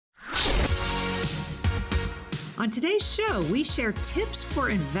On today's show, we share tips for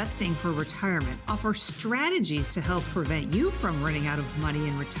investing for retirement, offer strategies to help prevent you from running out of money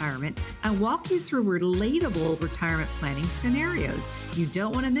in retirement, and walk you through relatable retirement planning scenarios. You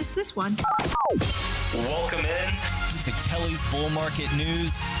don't want to miss this one. Welcome in to Kelly's Bull Market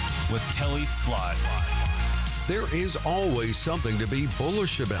News with Kelly Slott. There is always something to be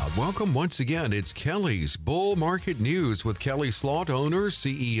bullish about. Welcome once again. It's Kelly's Bull Market News with Kelly Slott, owner,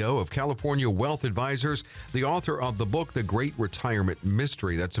 CEO of California Wealth Advisors, the author of the book, The Great Retirement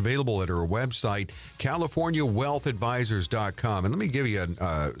Mystery. That's available at her website, CaliforniaWealthAdvisors.com. And let me give you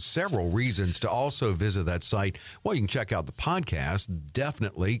several reasons to also visit that site. Well, you can check out the podcast.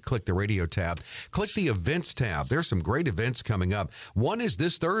 Definitely click the radio tab. Click the events tab. There's some great events coming up. One is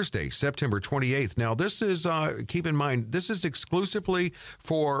this Thursday, September 28th. Now, this is keep in mind, this is exclusively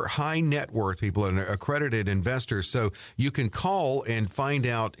for high net worth people and accredited investors. So you can call and find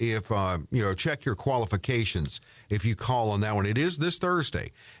out if, check your qualifications if you call on that one. It is this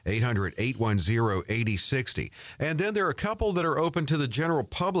Thursday, 800-810-8060. And then there are a couple that are open to the general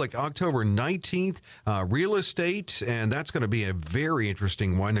public, October 19th, real estate, and that's going to be a very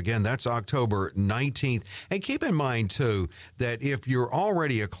interesting one. Again, that's October 19th. And keep in mind, too, that if you're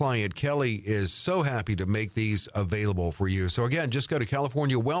already a client, Kelly is so happy to make these available for you. So again, just go to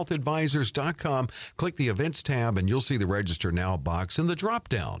CaliforniaWealthAdvisors.com, click the events tab, and you'll see the register now box in the drop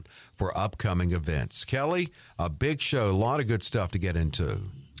down for upcoming events. Kelly, a big show, a lot of good stuff to get into.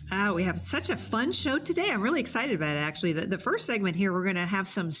 We have such a fun show today. I'm really excited about it, actually. The first segment here, we're going to have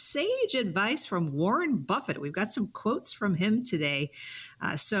some sage advice from Warren Buffett. We've got some quotes from him today.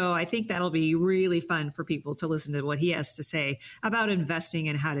 So I think that'll be really fun for people to listen to what he has to say about investing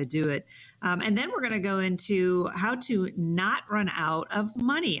and how to do it. And then we're going to go into how to not run out of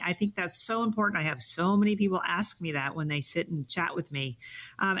money. I think that's so important. I have so many people ask me that when they sit and chat with me.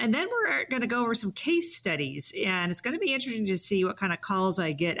 And then we're going to go over some case studies. And it's going to be interesting to see what kind of calls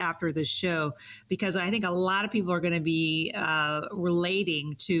I get after this show, because I think a lot of people are going to be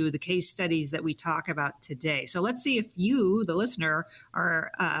relating to the case studies that we talk about today. So let's see if you, the listener, are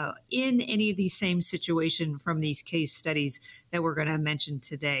in any of these same situation from these case studies that we're going to mention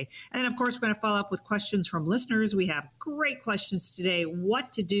today. And then, of course, we're going to follow up with questions from listeners. We have great questions today.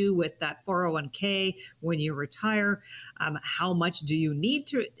 What to do with that 401k when you retire? How much do you need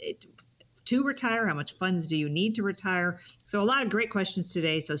to retire? How much funds do you need to retire? So a lot of great questions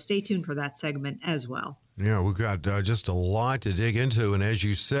today. So stay tuned for that segment as well. Yeah, we've got just a lot to dig into. And as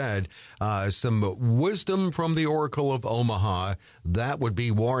you said, some wisdom from the Oracle of Omaha. That would be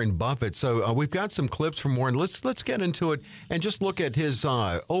Warren Buffett. So we've got some clips from Warren. Let's get into it and just look at his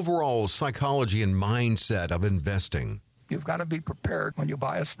overall psychology and mindset of investing. You've got to be prepared when you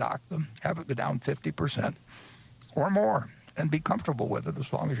buy a stock to have it go down 50% or more and be comfortable with it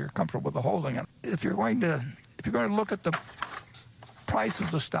as long as you're comfortable with the holding it. If you're going to look at the price of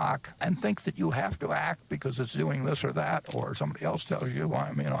the stock and think that you have to act because it's doing this or that, or somebody else tells you,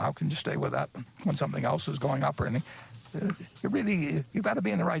 how can you stay with that when something else is going up or anything? You've got to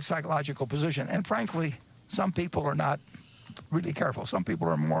be in the right psychological position. And frankly, some people are not really careful. Some people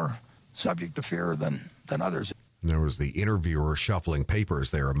are more subject to fear than others. There was the interviewer shuffling papers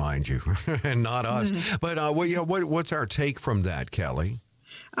there, mind you, and not us. Mm-hmm. But what's our take from that, Kelly?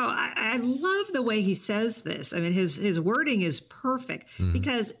 Oh, I love the way he says this. I mean, his wording is perfect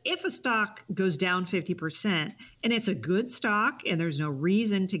because if a stock goes down 50% and it's a good stock and there's no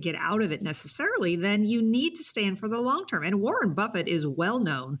reason to get out of it necessarily, then you need to stand for the long term. And Warren Buffett is well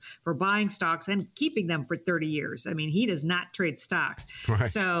known for buying stocks and keeping them for 30 years. I mean, he does not trade stocks. Right.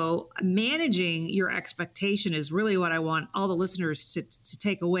 So managing your expectation is really what I want all the listeners to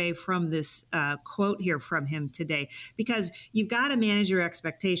take away from this quote here from him today, because you've got to manage your expectations.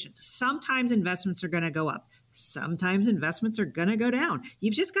 Sometimes investments are going to go up. Sometimes investments are going to go down.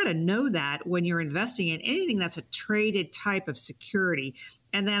 You've just got to know that when you're investing in anything that's a traded type of security.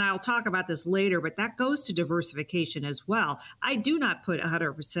 And then I'll talk about this later, but that goes to diversification as well. I do not put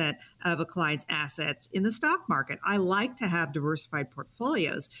 100% of a client's assets in the stock market. I like to have diversified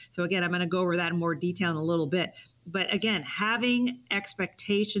portfolios. So again, I'm going to go over that in more detail in a little bit. But again, having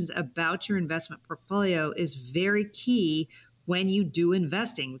expectations about your investment portfolio is very key when you do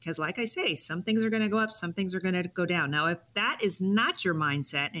investing, because like I say, some things are going to go up, some things are going to go down. Now, if that is not your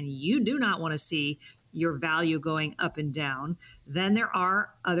mindset and you do not want to see your value going up and down, then there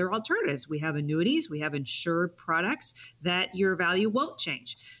are other alternatives. We have annuities, we have insured products that your value won't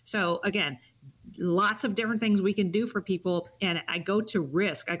change. So again, lots of different things we can do for people. And I go to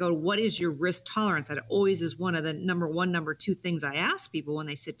risk. I go to what is your risk tolerance? That always is one of the number two things I ask people when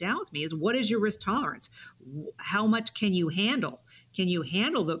they sit down with me is, what is your risk tolerance? How much can you handle? Can you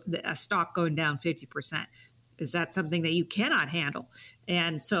handle a stock going down 50%? Is that something that you cannot handle?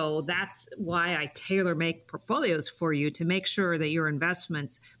 And so that's why I tailor make portfolios for you to make sure that your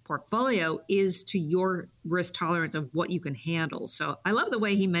investments portfolio is to your risk tolerance of what you can handle. So I love the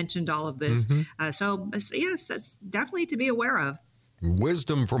way he mentioned all of this. So yes, that's definitely to be aware of.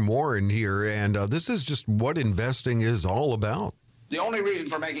 Wisdom from Warren here. And this is just what investing is all about. The only reason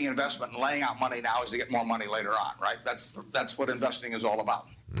for making an investment and laying out money now is to get more money later on, right? That's what investing is all about.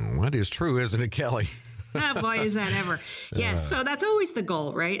 Well, that is true, isn't it, Kelly? Oh, boy, is that ever. Yes. So that's always the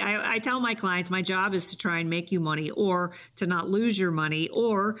goal, right? I tell my clients, my job is to try and make you money or to not lose your money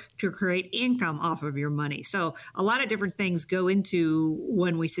or to create income off of your money. So a lot of different things go into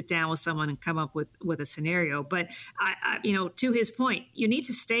when we sit down with someone and come up with a scenario. But, to his point, you need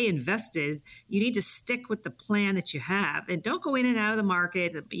to stay invested. You need to stick with the plan that you have and don't go in and out of the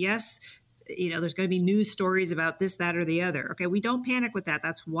market. Yes, there's going to be news stories about this, that, or the other. Okay, we don't panic with that.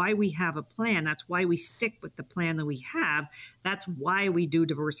 That's why we have a plan. That's why we stick with the plan that we have. That's why we do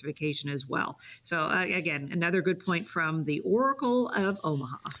diversification as well. So again, another good point from the Oracle of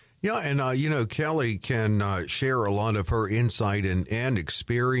Omaha. Yeah, and Kelly can share a lot of her insight and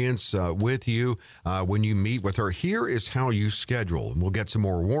experience with you when you meet with her. Here is how you schedule. And we'll get some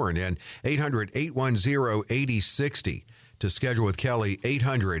more Warren in. 800-810-8060 to schedule with Kelly.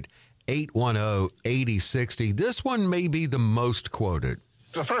 800-810-8060. This one may be the most quoted.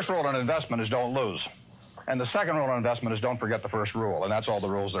 The first rule in investment is don't lose. And the second rule in investment is don't forget the first rule. And that's all the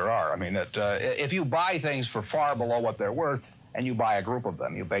rules there are. I mean, if you buy things for far below what they're worth and you buy a group of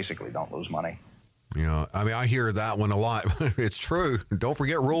them, you basically don't lose money. I hear that one a lot. It's true. Don't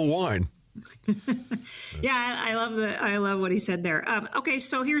forget rule 1. Yeah, I love what he said there. Okay,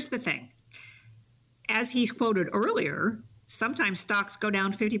 so here's the thing. As he's quoted earlier, sometimes stocks go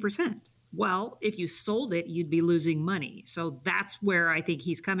down 50%. Well, if you sold it, you'd be losing money. So that's where I think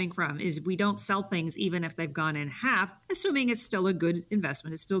he's coming from, is we don't sell things even if they've gone in half, assuming it's still a good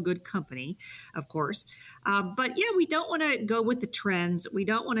investment. It's still a good company, of course. But yeah, we don't want to go with the trends. We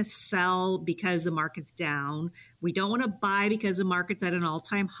don't want to sell because the market's down. We don't want to buy because the market's at an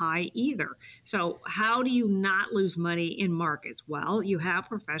all-time high either. So how do you not lose money in markets? Well, you have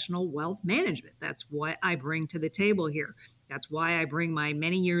professional wealth management. That's what I bring to the table here. That's why I bring my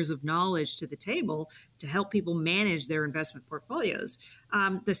many years of knowledge to the table to help people manage their investment portfolios.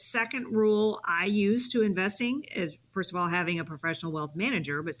 The second rule I use to investing is, first of all, having a professional wealth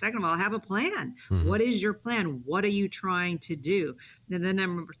manager, but second of all, have a plan. Mm-hmm. What is your plan? What are you trying to do? Then the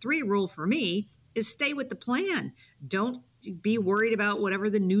number 3 rule for me is stay with the plan. Don't be worried about whatever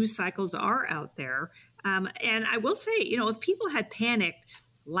the news cycles are out there. And I will say, if people had panicked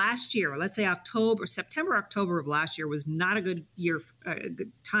last year, let's say September, October of last year was not a good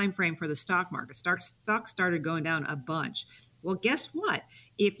good time frame for the stock market. Stocks started going down a bunch. Well, guess what?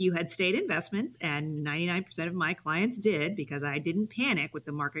 If you had stayed investments, and 99% of my clients did, because I didn't panic with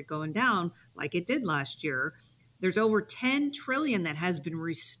the market going down like it did last year, there's over $10 trillion that has been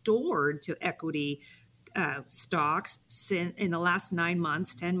restored to equity stocks in the last 10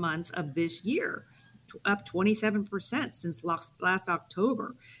 months of this year. Up 27% since last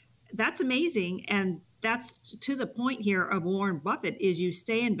October. That's amazing. And that's to the point here of Warren Buffett is you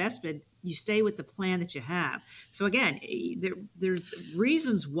stay invested, you stay with the plan that you have. So again, there's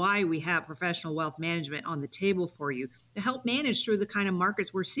reasons why we have professional wealth management on the table for you to help manage through the kind of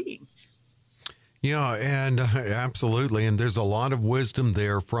markets we're seeing. Yeah, and absolutely, and there's a lot of wisdom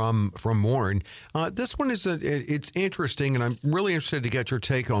there from Warren. This one it's interesting, and I'm really interested to get your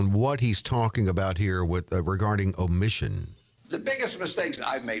take on what he's talking about here with regarding omission. The biggest mistakes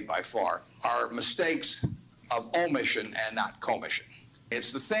I've made by far are mistakes of omission and not commission.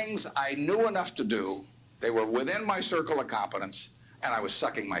 It's the things I knew enough to do, they were within my circle of competence, and I was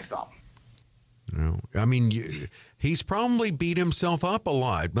sucking my thumb. I mean, he's probably beat himself up a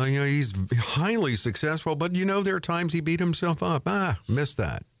lot. He's highly successful, but there are times he beat himself up. Missed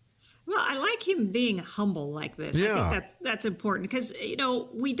that. Well, I like him being humble like this. Yeah. I think that's important because,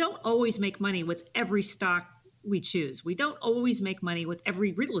 we don't always make money with every stock we choose. We don't always make money with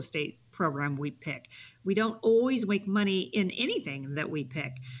every real estate program we pick. We don't always make money in anything that we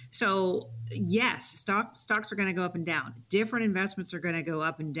pick. So yes, stocks are going to go up and down. Different investments are going to go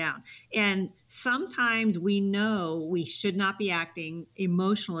up and down. And sometimes we know we should not be acting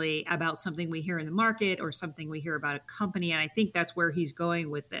emotionally about something we hear in the market or something we hear about a company. And I think that's where he's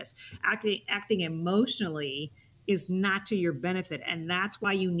going with this. Acting emotionally is not to your benefit. And that's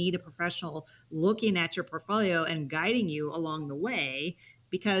why you need a professional looking at your portfolio and guiding you along the way,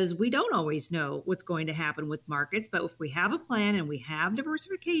 because we don't always know what's going to happen with markets. But if we have a plan and we have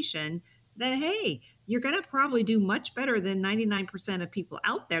diversification, then, hey, you're going to probably do much better than 99% of people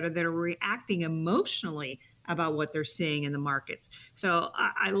out there that are reacting emotionally about what they're seeing in the markets. So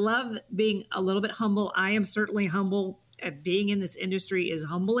I love being a little bit humble. I am certainly humble. Being in this industry is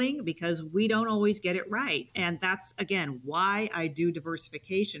humbling because we don't always get it right. And that's, again, why I do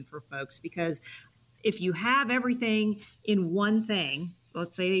diversification for folks, because if you have everything in one thing,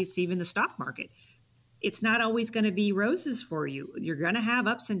 let's say it's even the stock market, it's not always going to be roses for you. You're going to have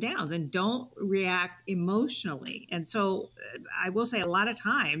ups and downs, and don't react emotionally. And so I will say a lot of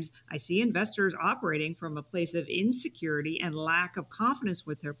times I see investors operating from a place of insecurity and lack of confidence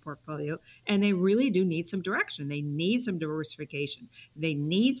with their portfolio, and they really do need some direction. They need some diversification. They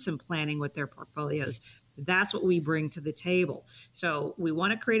need some planning with their portfolios. That's what we bring to the table. So we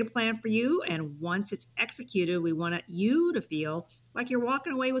want to create a plan for you. And once it's executed, we want you to feel like you're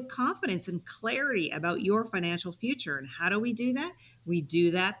walking away with confidence and clarity about your financial future. And how do we do that? We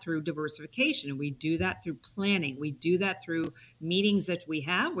do that through diversification. We do that through planning. We do that through meetings that we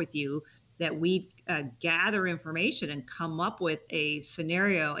have with you, that we gather information and come up with a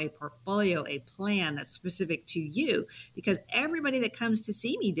scenario, a portfolio, a plan that's specific to you. Because everybody that comes to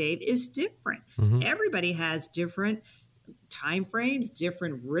see me, Dave, is different. Mm-hmm. Everybody has different time frames,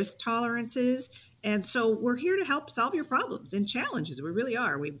 different risk tolerances. And so we're here to help solve your problems and challenges. We really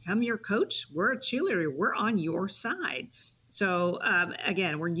are. We become your coach. We're a cheerleader. We're on your side. So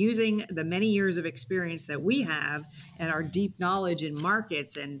again, we're using the many years of experience that we have and our deep knowledge in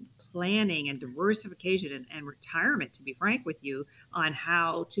markets and planning and diversification and retirement, to be frank with you, on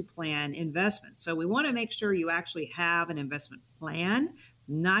how to plan investments. So we want to make sure you actually have an investment plan,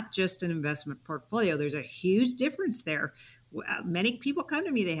 not just an investment portfolio. There's a huge difference there. Many people come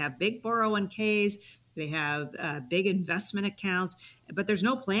to me, they have big 401ks, they have big investment accounts, but there's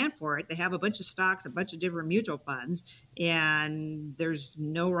no plan for it. They have a bunch of stocks, a bunch of different mutual funds, and there's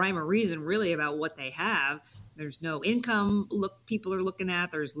no rhyme or reason really about what they have. There's no income people are looking at.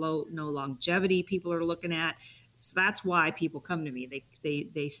 There's no longevity people are looking at. So that's why people come to me.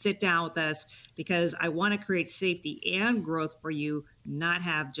 They sit down with us because I want to create safety and growth for you, not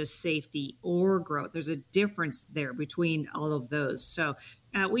have just safety or growth. There's a difference there between all of those. So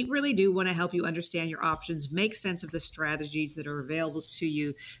we really do want to help you understand your options, make sense of the strategies that are available to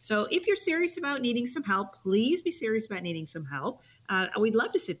you. So if you're serious about needing some help, please be serious about needing some help. We'd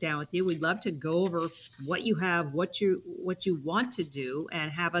love to sit down with you. We'd love to go over what you have, what you want to do,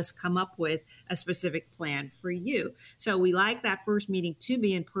 and have us come up with a specific plan for you. So we like that first meeting to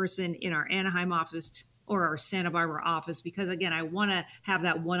be in person in our Anaheim office or our Santa Barbara office, because again, I want to have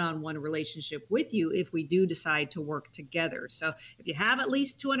that one-on-one relationship with you if we do decide to work together. So if you have at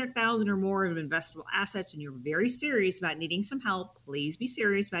least $200,000 or more of investable assets and you're very serious about needing some help, please be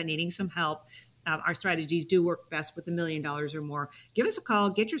serious about needing some help. Our strategies do work best with $1 million or more. Give us a call,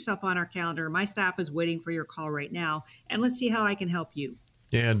 get yourself on our calendar. My staff is waiting for your call right now, and let's see how I can help you.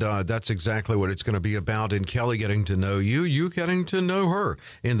 And that's exactly what it's going to be about in Kelly getting to know you, you getting to know her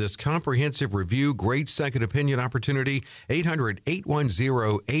in this comprehensive review, great second opinion opportunity,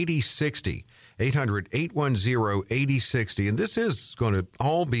 800-810-8060. 800-810-8060. And this is going to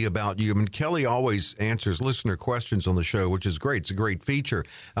all be about you. I mean, Kelly always answers listener questions on the show, which is great. It's a great feature.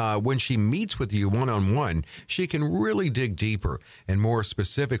 When she meets with you one-on-one, she can really dig deeper and more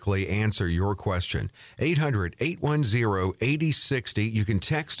specifically answer your question. 800-810-8060. You can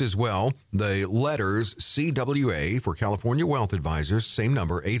text as well the letters CWA for California Wealth Advisors. Same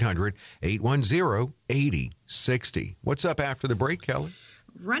number, 800-810-8060. What's up after the break, Kelly?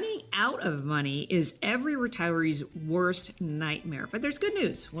 Running out of money is every retiree's worst nightmare. But there's good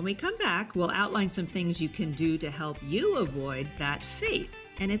news. When we come back, we'll outline some things you can do to help you avoid that fate.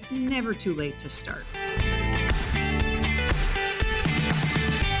 And it's never too late to start.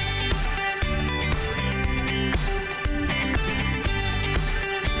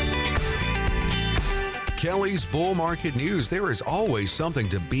 Kelly's Bull Market News. There is always something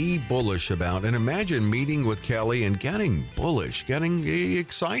to be bullish about. And imagine meeting with Kelly and getting bullish, getting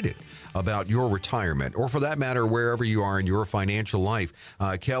excited about your retirement, or for that matter, wherever you are in your financial life.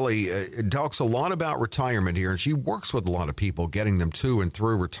 Kelly talks a lot about retirement here, and she works with a lot of people getting them to and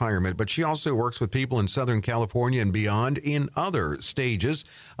through retirement, but she also works with people in Southern California and beyond in other stages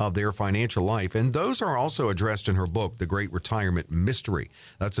of their financial life. And those are also addressed in her book, The Great Retirement Mystery.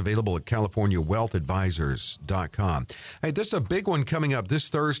 That's available at CaliforniaWealthAdvisors.com. Hey, this is a big one coming up this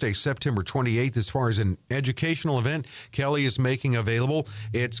Thursday, September 28th, as far as an educational event Kelly is making available.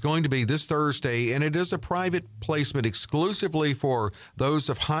 It's going to be be this Thursday, and it is a private placement exclusively for those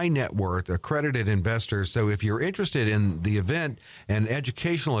of high net worth accredited investors. So if you're interested in the event, an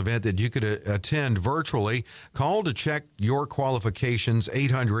educational event that you could attend virtually, call to check your qualifications,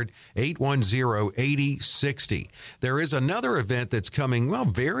 800-810-8060. There is another event that's coming, well,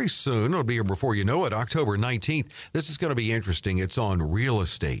 very soon. It'll be here before you know it, October 19th. This is going to be interesting. It's on real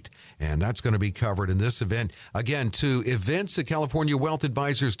estate, and that's going to be covered in this event. Again, to events at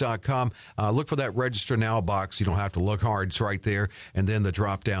CaliforniaWealthAdvisors.com. Look for that register now box. You don't have to look hard. It's right there. And then the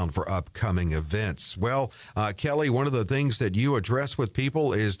drop down for upcoming events. Well, Kelly, one of the things that you address with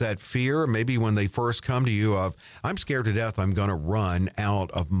people is that fear, maybe when they first come to you, of, I'm scared to death I'm going to run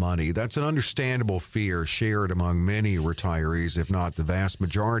out of money. That's an understandable fear shared among many retirees, if not the vast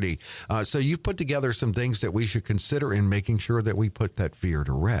majority. So you've put together some things that we should consider in making sure that we put that fear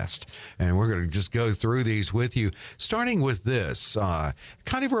to rest. And we're going to just go through these with you, starting with this.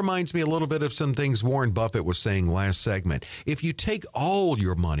 Kind of reminds me a little bit of some things Warren Buffett was saying last segment. If you take all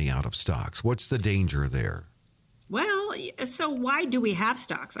your money out of stocks, what's the danger there? Well, so why do we have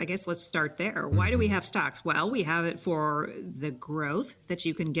stocks? I guess let's start there. Why do we have stocks? Well, we have it for the growth that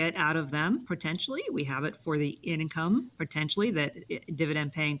you can get out of them, potentially. We have it for the income, potentially, that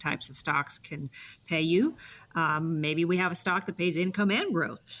dividend-paying types of stocks can pay you. Maybe we have a stock that pays income and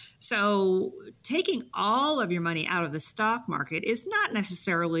growth. So taking all of your money out of the stock market is not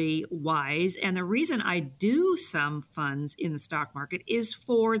necessarily wise. And the reason I do some funds in the stock market is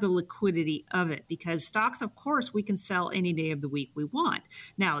for the liquidity of it, because stocks, of course, we can sell any day of the week we want.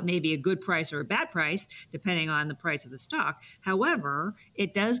 Now, it may be a good price or a bad price, depending on the price of the stock. However,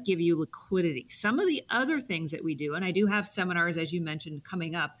 it does give you liquidity. Some of the other things that we do, and I do have seminars, as you mentioned,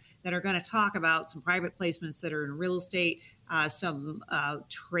 coming up that are going to talk about some private placements that are in real estate, some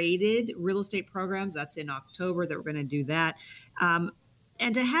traded real estate programs. That's in October that we're going to do that.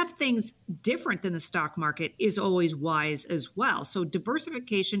 And to have things different than the stock market is always wise as well. So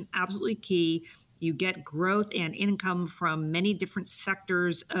diversification, absolutely key. You get growth and income from many different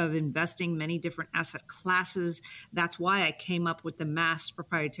sectors of investing, many different asset classes. That's why I came up with the mass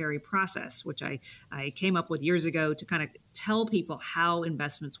proprietary process, which I came up with years ago to kind of tell people how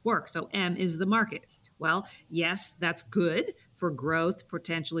investments work. So M is the market. Well, yes, that's good for growth,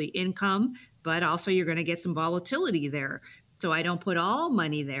 potentially income, but also you're going to get some volatility there. So I don't put all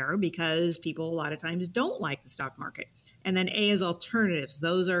money there because people a lot of times don't like the stock market. And then A is alternatives.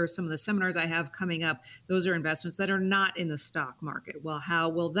 Those are some of the seminars I have coming up. Those are investments that are not in the stock market. Well, how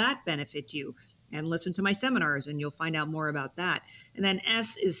will that benefit you? And listen to my seminars and you'll find out more about that. And then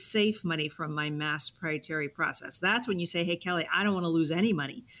S is safe money from my mass proprietary process. That's when you say, hey, Kelly, I don't want to lose any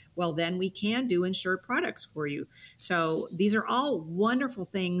money. Well, then we can do insured products for you. So these are all wonderful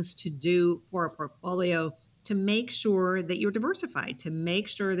things to do for a portfolio to make sure that you're diversified, to make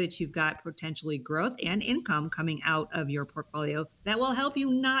sure that you've got potentially growth and income coming out of your portfolio that will help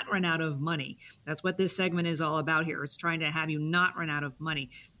you not run out of money. That's what this segment is all about here. It's trying to have you not run out of money.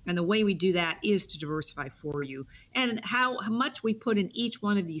 And the way we do that is to diversify for you. And how much we put in each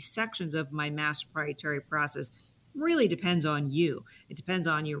one of these sections of my mass proprietary process really depends on you. It depends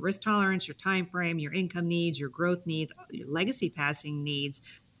on your risk tolerance, your time frame, your income needs, your growth needs, your legacy passing needs.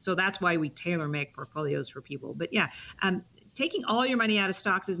 So that's why we tailor make portfolios for people. But yeah, taking all your money out of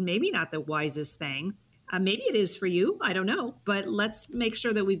stocks is maybe not the wisest thing. Maybe it is for you. I don't know. But let's make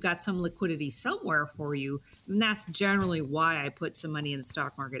sure that we've got some liquidity somewhere for you. And that's generally why I put some money in the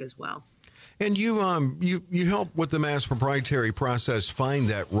stock market as well. And you help with the mass proprietary process find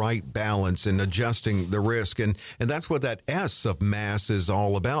that right balance in adjusting the risk. And that's what that S of mass is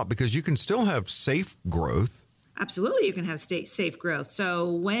all about, because you can still have safe growth. Absolutely, you can have safe growth. So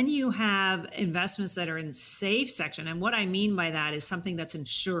when you have investments that are in the safe section, and what I mean by that is something that's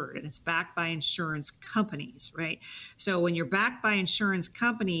insured and it's backed by insurance companies, right? So when you're backed by insurance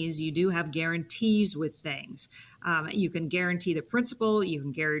companies, you do have guarantees with things. You can guarantee the principal, you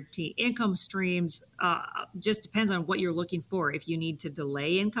can guarantee income streams, just depends on what you're looking for. If you need to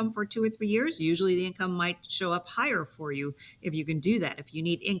delay income for 2 or 3 years, usually the income might show up higher for you if you can do that. If you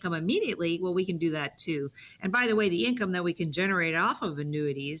need income immediately, well, we can do that too. And by the way, the income that we can generate off of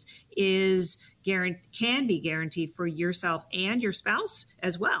annuities can be guaranteed for yourself and your spouse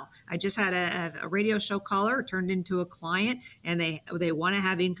as well. I just had a radio show caller turned into a client, and they want to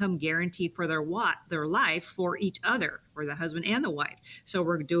have income guaranteed for their life for each other, for the husband and the wife. So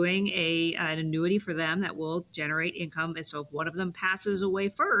we're doing an annuity for them that will generate income. And so if one of them passes away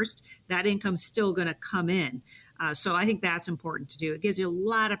first, that income's still going to come in. So I think that's important to do. It gives you a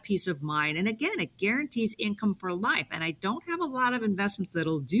lot of peace of mind. And again, it guarantees income for life. And I don't have a lot of investments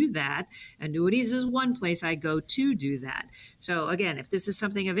that'll do that. Annuities is one place I go to do that. So again, if this is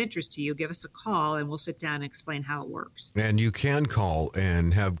something of interest to you, give us a call and we'll sit down and explain how it works. And you can call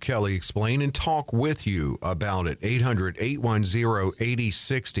and have Kelly explain and talk with you about it.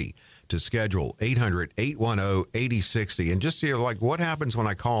 800-810-8060 to schedule. 800-810-8060. And just like, what happens when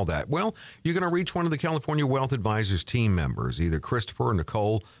I call that? Well, you're going to reach one of the California Wealth Advisors team members, either Christopher,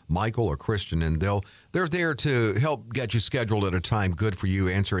 Nicole, Michael, or Christian, and they're there to help get you scheduled at a time good for you,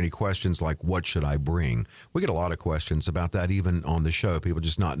 answer any questions like, what should I bring? We get a lot of questions about that even on the show, people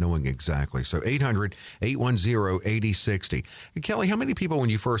just not knowing exactly. So 800-810-8060. Kelly, how many people when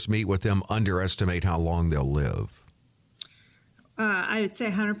you first meet with them underestimate how long they'll live? I would say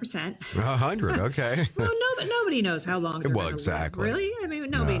 100%. 100, okay. Well, nobody knows how long they're going to live. Really? I mean,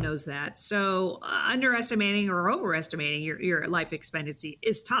 nobody knows that. So underestimating or overestimating your life expectancy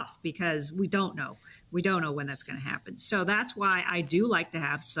is tough because we don't know. We don't know when that's going to happen. So that's why I do like to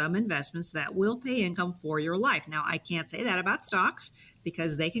have some investments that will pay income for your life. Now, I can't say that about stocks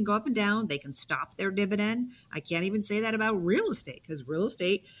because they can go up and down. They can stop their dividend. I can't even say that about real estate because real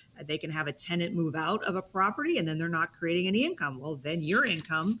estate, they can have a tenant move out of a property and then they're not creating any income. Well, then your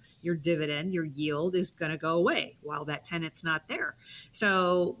income, your dividend, your yield is going to go away while that tenant's not there.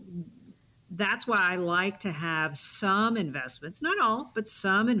 So that's why I like to have some investments, not all, but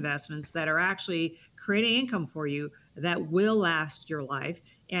some investments that are actually creating income for you that will last your life.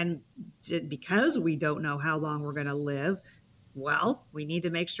 And because we don't know how long we're going to live, well, we need to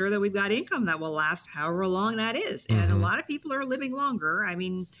make sure that we've got income that will last however long that is. Mm-hmm. And a lot of people are living longer. I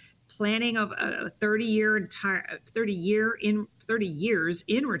mean, planning of a 30 years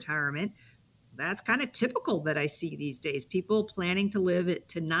in retirement, that's kind of typical that I see these days. People planning to live it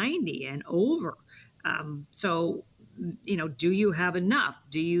to 90 and over. So, do you have enough?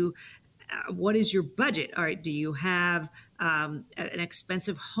 What is your budget? All right. Do you have an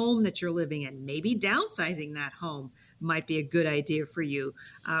expensive home that you're living in? Maybe downsizing that home might be a good idea for you.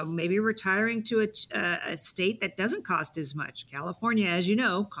 Maybe retiring to a state that doesn't cost as much. California, as you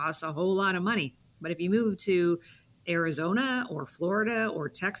know, costs a whole lot of money. But if you move to Arizona or Florida or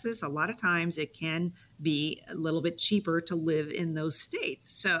Texas, a lot of times it can be a little bit cheaper to live in those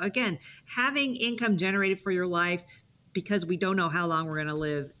states. So again, having income generated for your life, because we don't know how long we're going to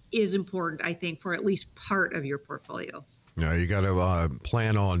live, is important, I think, for at least part of your portfolio. Yeah, you got to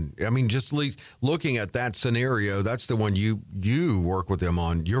plan on, just looking at that scenario, that's the one you work with them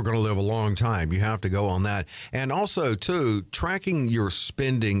on. You're going to live a long time. You have to go on that. And also, too, tracking your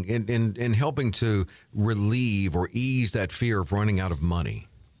spending and helping to relieve or ease that fear of running out of money.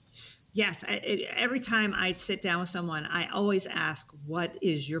 Yes. Every time I sit down with someone, I always ask, what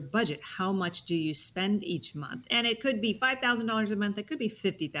is your budget? How much do you spend each month? And it could be $5,000 a month. It could be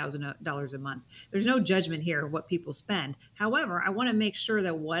 $50,000 a month. There's no judgment here of what people spend. However, I want to make sure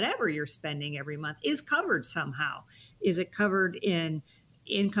that whatever you're spending every month is covered somehow. Is it covered in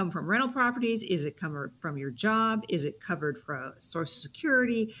income from rental properties? Is it covered from your job? Is it covered from Social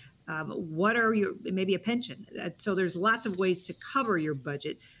Security? What are maybe a pension? So there's lots of ways to cover your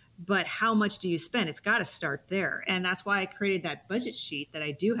budget. But how much do you spend? It's got to start there. And that's why I created that budget sheet that I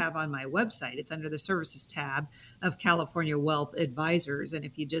do have on my website. It's under the services tab of California Wealth Advisors. And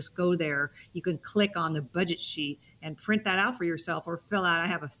if you just go there, you can click on the budget sheet and print that out for yourself or fill out. I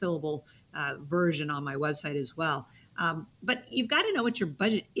have a fillable version on my website as well. But you've got to know what your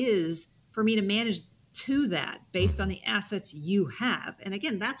budget is for me to manage to that based on the assets you have. And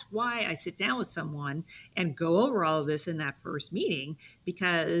again, that's why I sit down with someone and go over all of this in that first meeting,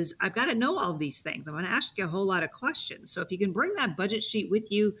 because I've got to know all of these things. I'm going to ask you a whole lot of questions. So if you can bring that budget sheet with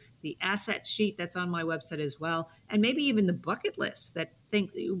you, the asset sheet that's on my website as well, and maybe even the bucket list that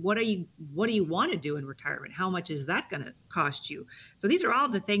thinks, what do you want to do in retirement? How much is that going to cost you? So these are all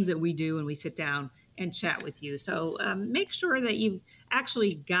the things that we do when we sit down and chat with you. So make sure that you've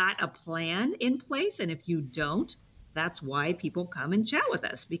actually got a plan in place. And if you don't, that's why people come and chat with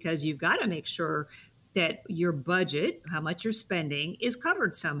us, because you've got to make sure that your budget, how much you're spending, is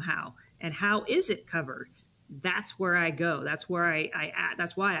covered somehow. And how is it covered? That's where I go. That's where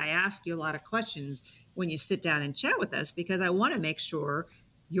that's why I ask you a lot of questions when you sit down and chat with us, because I want to make sure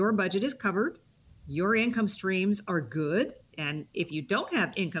your budget is covered, your income streams are good. And if you don't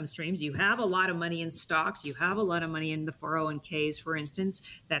have income streams, you have a lot of money in stocks, you have a lot of money in the 401ks, for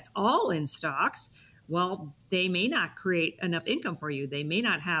instance, that's all in stocks. Well, they may not create enough income for you. They may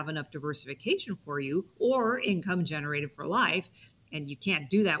not have enough diversification for you or income generated for life. And you can't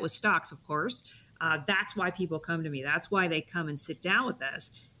do that with stocks, of course. That's why people come to me. That's why they come and sit down with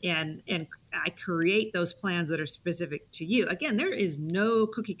us. And I create those plans that are specific to you. Again, there is no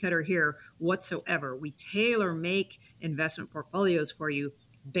cookie cutter here whatsoever. We tailor make investment portfolios for you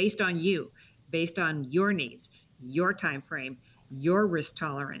based on you, based on your needs, your time frame, your risk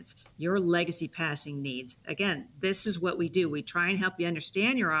tolerance, your legacy passing needs. Again, this is what we do. We try and help you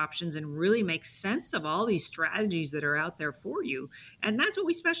understand your options and really make sense of all these strategies that are out there for you. And that's what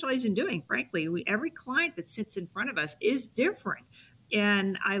we specialize in doing. Frankly, every client that sits in front of us is different.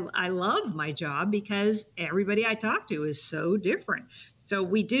 And I love my job because everybody I talk to is so different. So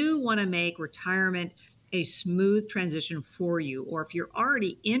we do want to make retirement a smooth transition for you. Or if you're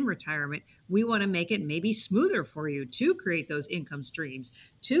already in retirement, we want to make it maybe smoother for you to create those income streams,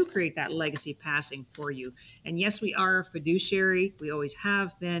 to create that legacy passing for you. And yes, we are a fiduciary. We always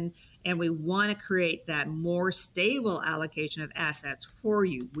have been. And we want to create that more stable allocation of assets for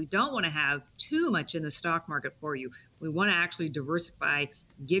you. We don't want to have too much in the stock market for you. We want to actually diversify,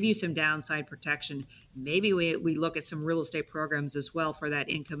 give you some downside protection. Maybe we look at some real estate programs as well for that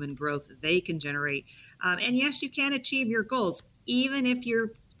income and growth they can generate. And yes, you can achieve your goals, even if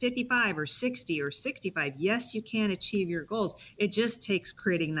you're 55 or 60 or 65. Yes, you can achieve your goals. It just takes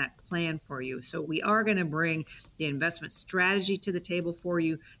creating that plan for you. So we are going to bring the investment strategy to the table for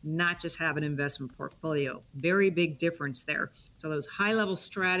you, not just have an investment portfolio. Very big difference there. So those high-level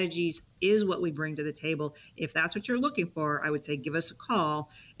strategies is what we bring to the table. If that's what you're looking for, I would say give us a call.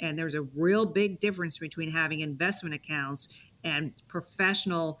 And there's a real big difference between having investment accounts and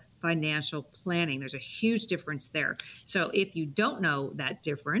professional financial planning. There's a huge difference there. So if you don't know that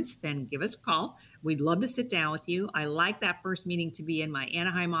difference, then give us a call. We'd love to sit down with you. I like that first meeting to be in my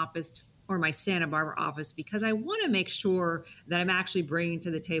Anaheim office or my Santa Barbara office because I want to make sure that I'm actually bringing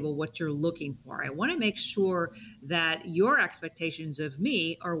to the table what you're looking for. I want to make sure that your expectations of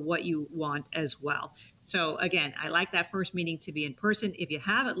me are what you want as well. So again, I like that first meeting to be in person. If you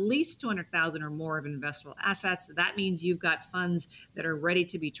have at least $200,000 or more of investable assets, that means you've got funds that are ready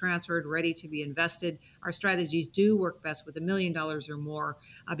to be transferred, ready to be invested. Our strategies do work best with $1 million or more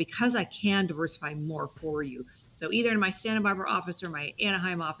because I can diversify more for you. So either in my Santa Barbara office or my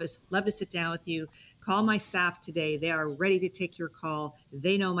Anaheim office, love to sit down with you. Call my staff today. They are ready to take your call.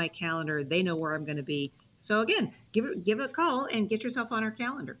 They know my calendar. They know where I'm going to be. So again, give it a call and get yourself on our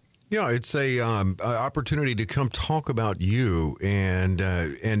calendar. Yeah, it's a opportunity to come talk about you and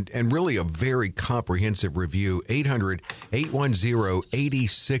really a very comprehensive review.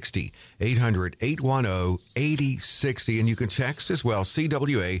 800-810-8060. 800-810-8060. And you can text as well,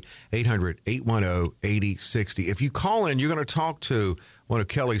 CWA 800-810-8060. If you call in, you're going to talk to one of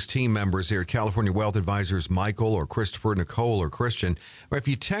Kelly's team members here at California Wealth Advisors, Michael or Christopher, Nicole or Christian. Or if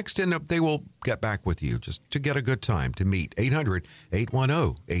you text in, they will get back with you just to get a good time to meet.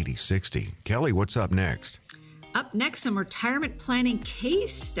 800-810-8060. Kelly, what's up next? Up next, some retirement planning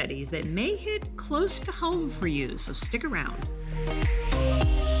case studies that may hit close to home for you. So stick around.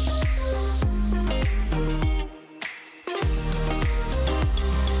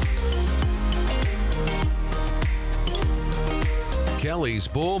 Kelly's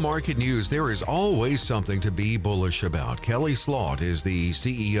Bull Market News. There is always something to be bullish about. Kelly Slaught is the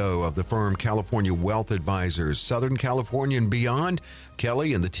CEO of the firm California Wealth Advisors, Southern California and beyond.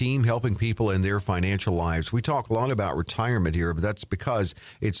 Kelly and the team helping people in their financial lives. We talk a lot about retirement here, but that's because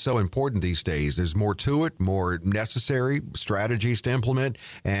it's so important these days. There's more to it, more necessary strategies to implement,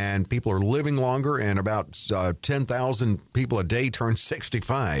 and people are living longer, and about 10,000 people a day turn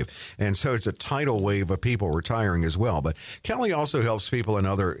 65. And so it's a tidal wave of people retiring as well. But Kelly also helps people in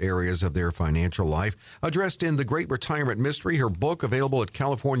other areas of their financial life. Addressed in The Great Retirement Mystery, her book available at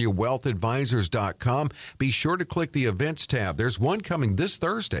CaliforniaWealthAdvisors.com. Be sure to click the events tab. There's one coming this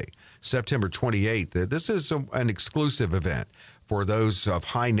Thursday, September 28th. This is an exclusive event for those of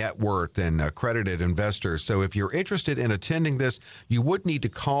high net worth and accredited investors. So if you're interested in attending this, you would need to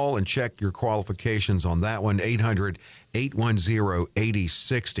call and check your qualifications on that one,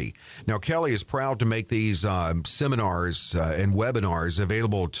 800-810-8060. Now, Kelly is proud to make these seminars and webinars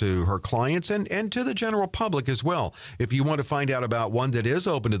available to her clients and to the general public as well. If you want to find out about one that is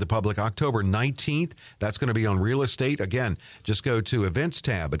open to the public, October 19th, that's going to be on real estate. Again, just go to events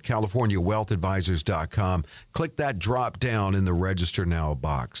tab at CaliforniaWealthAdvisors.com. Click that drop down in the register now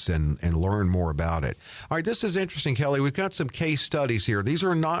box and learn more about it. All right, this is interesting, Kelly. We've got some case studies here. These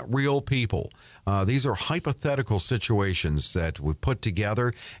are not real people. These are hypothetical situations that we put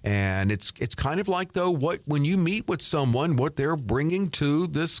together, and it's kind of like, though, when you meet with someone, what they're bringing to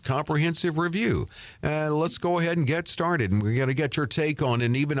this comprehensive review. Let's go ahead and get started, and we're going to get your take on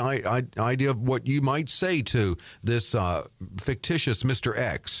and even idea of what you might say to this fictitious Mr.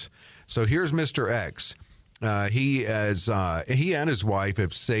 X. So here's Mr. X. He and his wife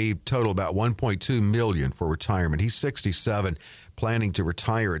have saved total about $1.2 million for retirement. He's 67, planning to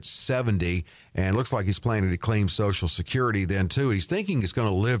retire at 70, and looks like he's planning to claim Social Security then too. He's thinking he's going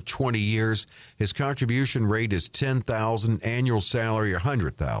to live 20 years. His contribution rate is $10,000, annual salary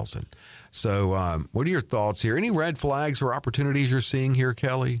 $100,000. So what are your thoughts here? Any red flags or opportunities you're seeing here,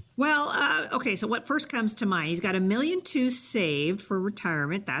 Kelly? Well, okay, so what first comes to mind? He's got $1.2 million saved for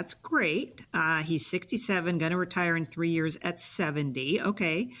retirement. That's great. He's 67, going to retire in 3 years at 70.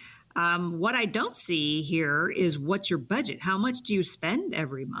 Okay. What I don't see here is what's your budget? How much do you spend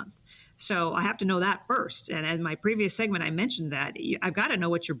every month? So I have to know that first. And as my previous segment, I mentioned that I've got to know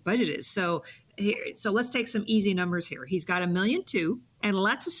what your budget is. So let's take some easy numbers here. He's got $1.2 million, and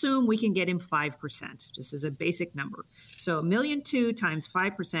let's assume we can get him 5%, just as a basic number. So $1.2 million times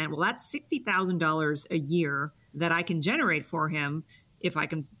 5%, well, that's $60,000 a year that I can generate for him if I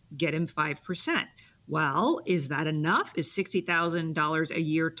can get him 5%. Well, is that enough? Is $60,000 a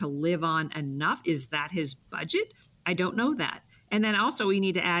year to live on enough? Is that his budget? I don't know that. And then also we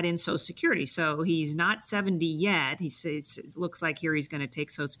need to add in Social Security. So he's not 70 yet. He says it looks like here he's going to take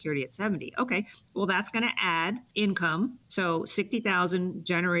Social Security at 70. Okay, well that's going to add income. So 60,000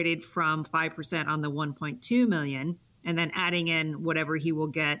 generated from 5% on the 1.2 million. And then adding in whatever he will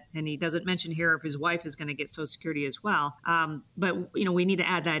get. And he doesn't mention here if his wife is going to get Social Security as well. But, we need to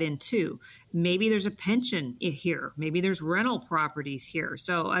add that in too. Maybe there's a pension here. Maybe there's rental properties here.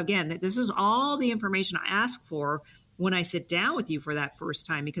 So again, this is all the information I ask for when I sit down with you for that first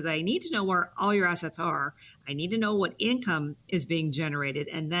time, because I need to know where all your assets are. I need to know what income is being generated.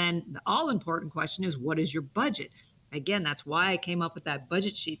 And then the all important question is, what is your budget? Again, that's why I came up with that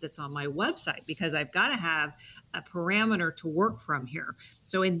budget sheet that's on my website, because I've got to have a parameter to work from here.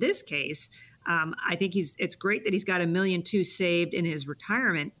 So in this case, I think it's great that he's got $1.2 million saved in his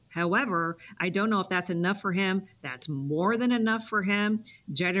retirement. However, I don't know if that's enough for him. That's more than enough for him.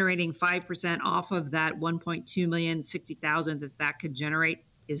 Generating 5% off of that 1.2 million, 60,000 that could generate.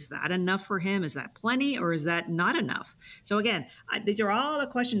 Is that enough for him? Is that plenty, or is that not enough? So again, these are all the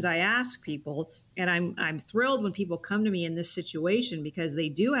questions I ask people, and I'm thrilled when people come to me in this situation because they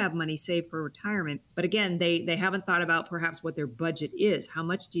do have money saved for retirement. But again, they haven't thought about perhaps what their budget is. How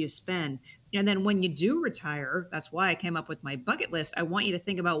much do you spend? And then when you do retire, that's why I came up with my bucket list. I want you to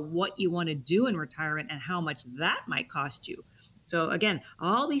think about what you want to do in retirement and how much that might cost you. So again,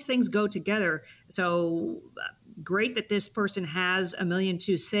 all these things go together. So great that this person has $1.2 million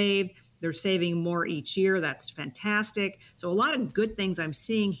saved. They're saving more each year. That's fantastic. So a lot of good things I'm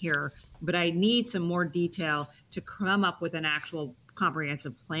seeing here, but I need some more detail to come up with an actual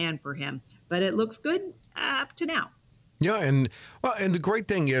comprehensive plan for him. But it looks good up to now. Yeah, and the great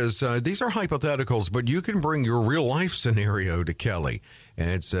thing is these are hypotheticals, but you can bring your real life scenario to Kelly,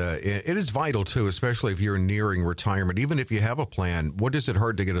 and it is vital too, especially if you're nearing retirement. Even if you have a plan, what does it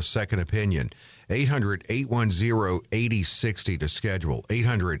hurt to get a second opinion? 800-810-8060 to schedule.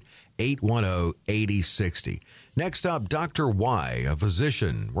 800-810-8060. Next up, Dr. Y, a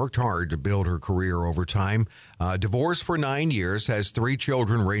physician, worked hard to build her career over time. Divorced for 9 years, has 3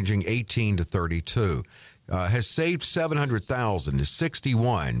 children ranging 18 to 32. Has saved $700,000, is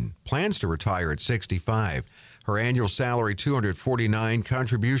 61, plans to retire at 65. Her annual salary $249,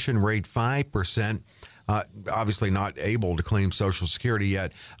 contribution rate 5%. Obviously not able to claim Social Security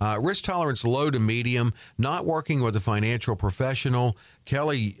yet. Risk tolerance low to medium, not working with a financial professional.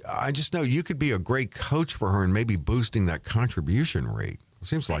 Kelly, I just know you could be a great coach for her and maybe boosting that contribution rate. It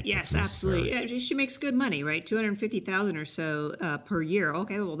seems like yes, absolutely. Yeah, she makes good money, right? $250,000 or so per year.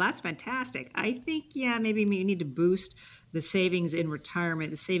 Okay, well, that's fantastic. I think, maybe we need to boost the savings in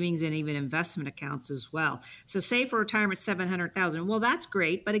retirement, the savings in even investment accounts as well. So save for retirement $700,000. Well, that's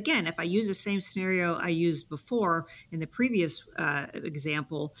great. But again, if I use the same scenario I used before in the previous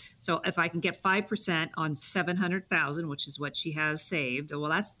example, so if I can get 5% on $700,000, which is what she has saved, well,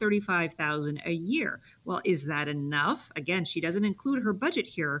 that's $35,000 a year. Well, is that enough? Again, she doesn't include her budget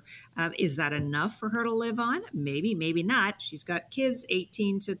here. Is that enough for her to live on? Maybe, maybe not. She's got kids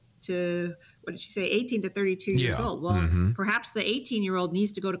 18 to what did she say, 18 to 32 years old. Well, perhaps the 18-year-old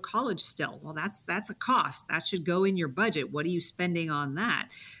needs to go to college still. Well, that's a cost. That should go in your budget. What are you spending on that?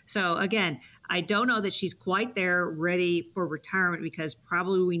 So again, I don't know that she's quite there ready for retirement because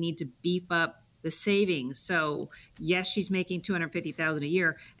probably we need to beef up the savings. So yes, she's making $250,000 a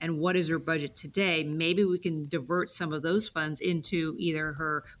year. And what is her budget today? Maybe we can divert some of those funds into either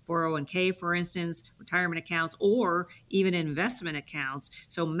her 401k, for instance, retirement accounts, or even investment accounts.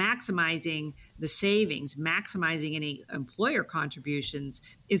 So maximizing the savings, maximizing any employer contributions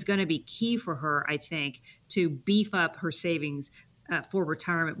is going to be key for her, I think, to beef up her savings for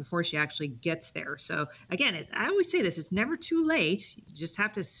retirement before she actually gets there. So again, I always say this, it's never too late. You just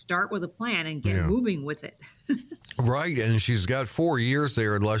have to start with a plan and get moving with it. Right. And she's got 4 years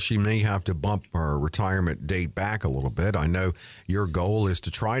there, unless she may have to bump her retirement date back a little bit. I know your goal is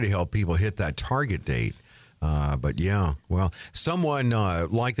to try to help people hit that target date. But yeah, well, someone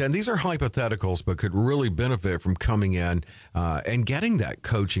like that, and these are hypotheticals, but could really benefit from coming in and getting that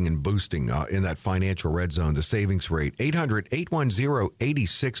coaching and boosting in that financial red zone, the savings rate.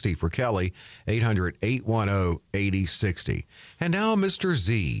 800-810-8060 for Kelly, 800-810-8060. And now Mr.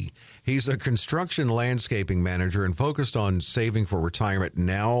 Z. He's a construction landscaping manager and focused on saving for retirement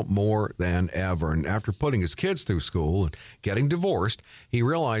now more than ever. And after putting his kids through school and getting divorced, he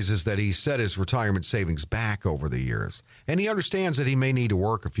realizes that he set his retirement savings back over the years. And he understands that he may need to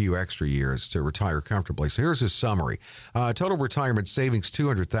work a few extra years to retire comfortably. So here's his summary. Total retirement savings,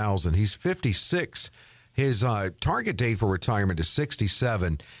 $200,000. He's 56. His target date for retirement is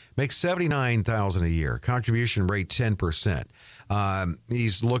 67. Makes $79,000 a year. Contribution rate 10%.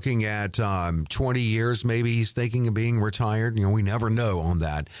 He's looking at 20 years. Maybe he's thinking of being retired. You know, we never know on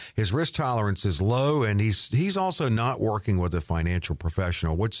that. His risk tolerance is low, and he's also not working with a financial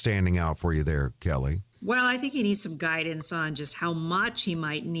professional. What's standing out for you there, Kelly? Well, I think he needs some guidance on just how much he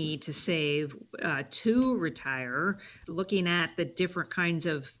might need to save to retire, looking at the different kinds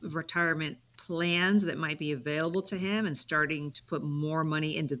of retirement plans that might be available to him and starting to put more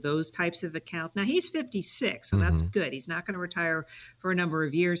money into those types of accounts. Now, he's 56, so that's good. He's not going to retire for a number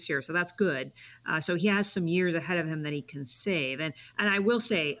of years here, so that's good. So he has some years ahead of him that he can save. And I will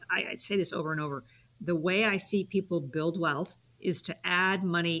say, I say this over and over, the way I see people build wealth is to add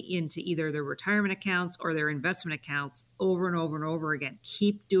money into either their retirement accounts or their investment accounts over and over and over again.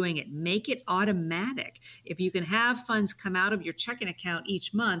 Keep doing it. Make it automatic. If you can have funds come out of your checking account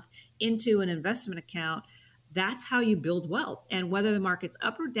each month into an investment account, that's how you build wealth. And whether the market's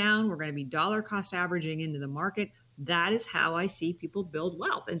up or down, we're going to be dollar cost averaging into the market. That is how I see people build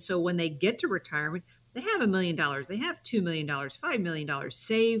wealth. And so when they get to retirement, they have $1 million, they have $2 million, $5 million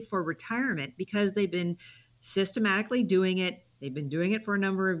saved for retirement because they've been systematically doing it. They've been doing it for a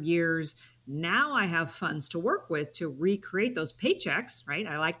number of years. Now I have funds to work with to recreate those paychecks, right?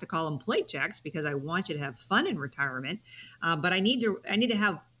 I like to call them play checks because I want you to have fun in retirement. But I need to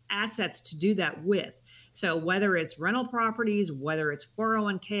have assets to do that with. So whether it's rental properties, whether it's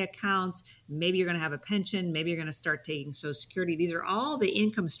 401k accounts, maybe you're going to have a pension, maybe you're going to start taking Social Security. These are all the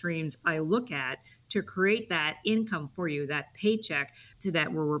income streams I look at to create that income for you, that paycheck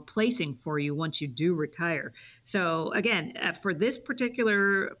that we're replacing for you once you do retire. So again, for this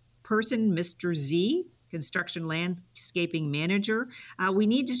particular person, Mr. Z, construction landscaping manager, we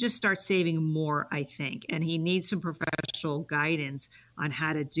need to just start saving more, I think. And he needs some professional guidance on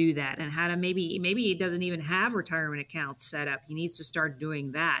how to do that and how to maybe he doesn't even have retirement accounts set up. He needs to start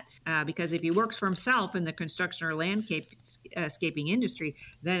doing that because if he works for himself in the construction or landscaping industry,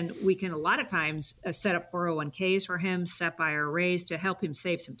 then we can a lot of times set up 401ks for him, SEP IRAs to help him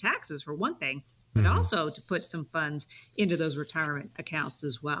save some taxes for one thing, but also to put some funds into those retirement accounts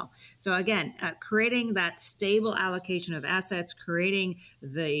as well. So again, creating that stable allocation of assets, creating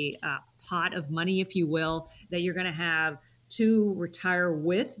the pot of money, if you will, that you're going to have to retire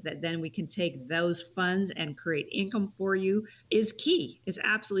with, that then we can take those funds and create income for you is key, is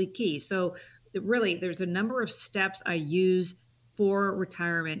absolutely key. So really, there's a number of steps I use for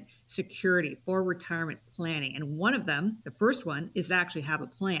retirement security, for retirement planning. And one of them, the first one, is to actually have a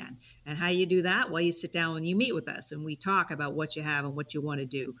plan. And how you do that? Well, you sit down and you meet with us and we talk about what you have and what you want to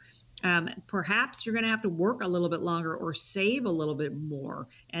do. Perhaps you're going to have to work a little bit longer or save a little bit more.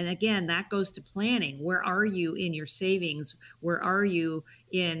 And again, that goes to planning. Where are you in your savings? Where are you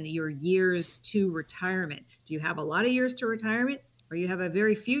in your years to retirement? Do you have a lot of years to retirement? Or you have a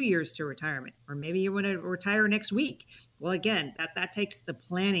very few years to retirement? Or maybe you want to retire next week? Well, again, that takes the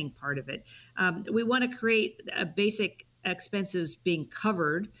planning part of it. We want to create a basic expenses being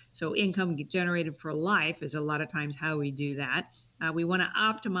covered. So income generated for life is a lot of times how we do that. We want to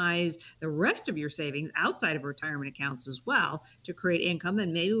optimize the rest of your savings outside of retirement accounts as well to create income.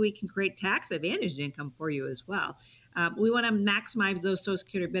 And maybe we can create tax advantaged income for you as well. We want to maximize those Social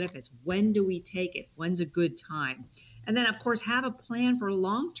Security benefits. When do we take it? When's a good time? And then, of course, have a plan for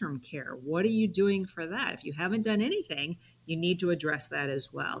long-term care. What are you doing for that? If you haven't done anything, you need to address that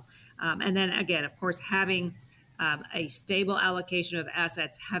as well. And then, again, of course, having a stable allocation of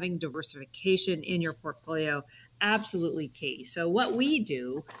assets, having diversification in your portfolio, absolutely key. So what we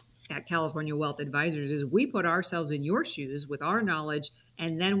do at California Wealth Advisors is we put ourselves in your shoes with our knowledge,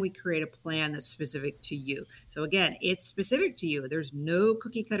 and then we create a plan that's specific to you. So again, it's specific to you. There's no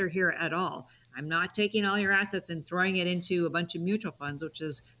cookie cutter here at all. I'm not taking all your assets and throwing it into a bunch of mutual funds, which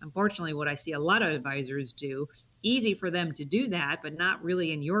is unfortunately what I see a lot of advisors do. Easy for them to do that, but not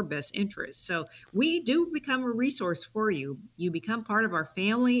really in your best interest. So we do become a resource for you. You become part of our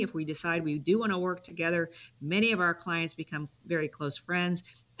family if we decide we do want to work together. Many of our clients become very close friends,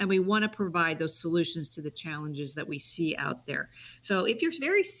 and we want to provide those solutions to the challenges that we see out there. So if you're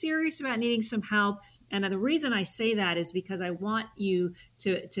very serious about needing some help, and the reason I say that is because I want you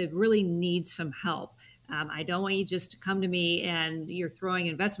to really need some help. I don't want you just to come to me and you're throwing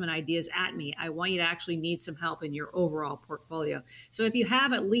investment ideas at me. I want you to actually need some help in your overall portfolio. So if you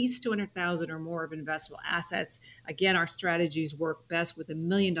have at least $200,000 or more of investable assets, again, our strategies work best with $1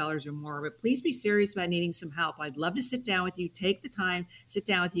 million or more. But please be serious about needing some help. I'd love to sit down with you, take the time, sit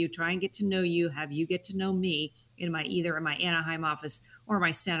down with you, try and get to know you, have you get to know me either in my Anaheim office or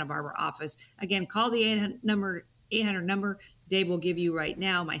my Santa Barbara office. Again, call the 800 number Dave will give you right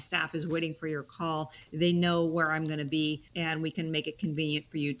now. My staff is waiting for your call. They know where I'm going to be, and we can make it convenient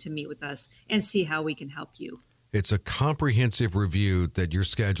for you to meet with us and see how we can help you. It's a comprehensive review that you're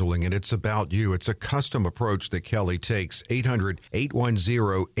scheduling, and it's about you. It's a custom approach that Kelly takes.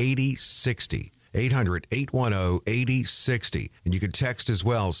 800-810-8060. 800-810-8060. And you can text as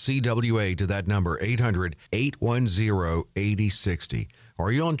well, CWA, to that number, 800-810-8060.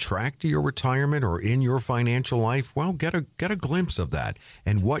 Are you on track to your retirement or in your financial life? Well, get a glimpse of that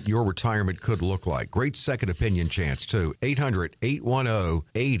and what your retirement could look like. Great second opinion chance, too.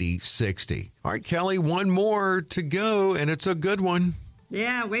 800-810-8060. All right, Kelly, one more to go, and it's a good one.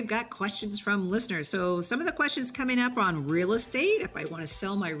 Yeah, we've got questions from listeners. So some of the questions coming up on real estate. If I want to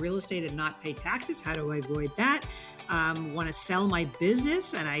sell my real estate and not pay taxes, how do I avoid that? Want to sell my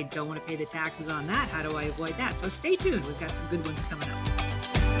business and I don't want to pay the taxes on that. How do I avoid that? So stay tuned. We've got some good ones coming up.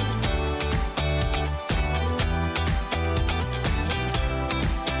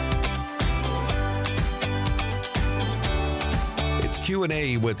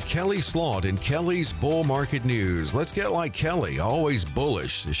 Q&A with Kelly Slaught in Kelly's Bull Market News. Let's get like Kelly, always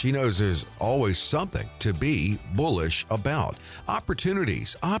bullish. She knows there's always something to be bullish about.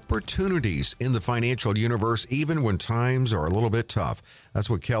 Opportunities in the financial universe, even when times are a little bit tough. That's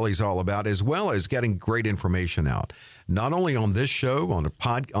what Kelly's all about, as well as getting great information out. Not only on this show, on the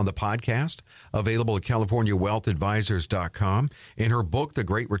podcast, available at CaliforniaWealthAdvisors.com. In her book, The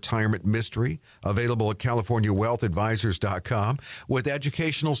Great Retirement Mystery, available at CaliforniaWealthAdvisors.com, with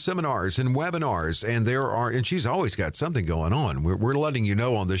educational seminars and webinars. And she's always got something going on. We're letting you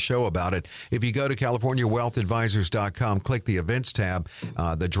know on this show about it. If you go to CaliforniaWealthAdvisors.com, click the events tab,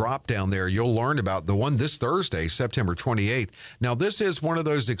 the drop down there, you'll learn about the one this Thursday, September 28th. Now, this is one of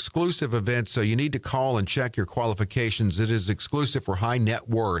those exclusive events, so you need to call and check your qualifications. It is exclusive for high net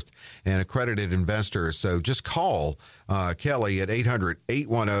worth and accredited investors. So just call Kelly at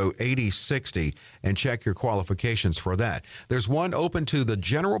 800-810-8060 and check your qualifications for that. There's one open to the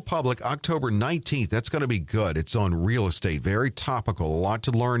general public October 19th. That's going to be good. It's on real estate. Very topical. A lot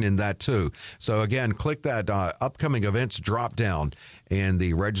to learn in that too. So again, click that upcoming events drop down in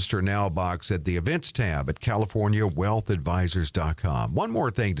the register now box at the events tab at CaliforniaWealthAdvisors.com. One more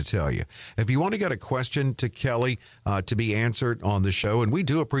thing to tell you. If you want to get a question to Kelly to be answered on the show, and we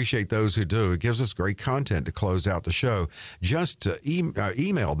do appreciate those who do, it gives us great content to close out the show, just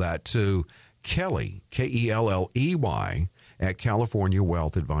email that to Kelly, Kelley, at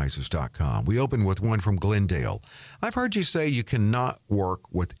CaliforniaWealthAdvisors.com. We open with one from Glendale. I've heard you say you cannot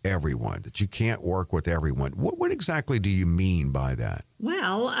work with everyone, that you can't work with everyone. What exactly do you mean by that?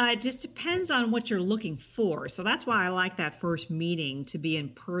 Well, it just depends on what you're looking for. So that's why I like that first meeting to be in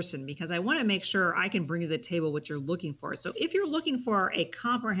person, because I want to make sure I can bring to the table what you're looking for. So if you're looking for a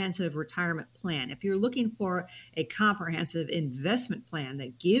comprehensive retirement plan, if you're looking for a comprehensive investment plan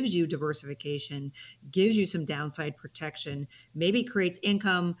that gives you diversification, gives you some downside protection, maybe creates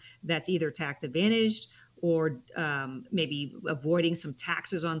income that's either tax advantaged or maybe avoiding some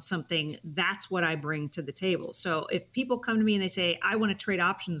taxes on something, that's what I bring to the table. So if people come to me and they say, I want to trade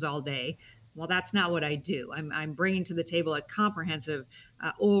options all day, well, that's not what I do. I'm bringing to the table a comprehensive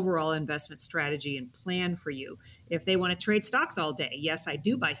overall investment strategy and plan for you. If they want to trade stocks all day, yes, I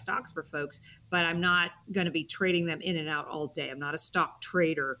do buy stocks for folks, but I'm not going to be trading them in and out all day. I'm not a stock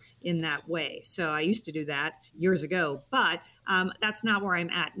trader in that way. So I used to do that years ago, but that's not where I'm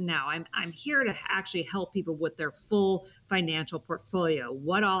at now. I'm here to actually help people with their full financial portfolio.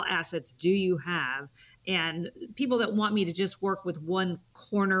 What all assets do you have? And people that want me to just work with one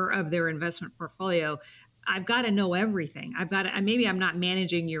corner of their investment portfolio, I've got to know everything. Maybe I'm not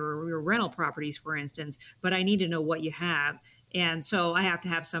managing your rental properties, for instance, but I need to know what you have. And so I have to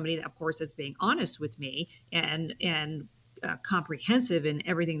have somebody that, of course, that's being honest with me and comprehensive in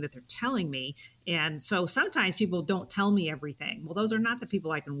everything that they're telling me. And so sometimes people don't tell me everything. Well, those are not the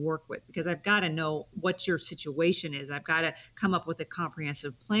people I can work with, because I've got to know what your situation is. I've got to come up with a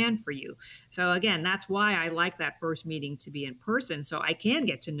comprehensive plan for you. So again, that's why I like that first meeting to be in person, so I can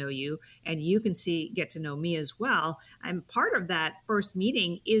get to know you and you can get to know me as well. And part of that first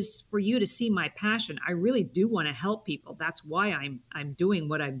meeting is for you to see my passion. I really do want to help people. That's why I'm doing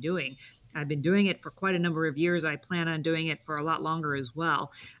what I'm doing. I've been doing it for quite a number of years. I plan on doing it for a lot longer as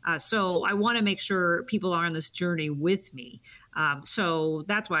well. So I want to make sure people are on this journey with me. So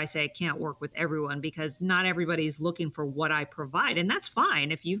that's why I say I can't work with everyone, because not everybody's looking for what I provide. And that's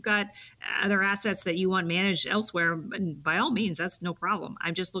fine. If you've got other assets that you want managed elsewhere, by all means, that's no problem.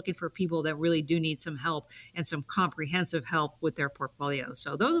 I'm just looking for people that really do need some help and some comprehensive help with their portfolio.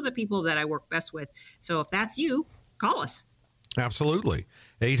 So those are the people that I work best with. So if that's you, call us. Absolutely.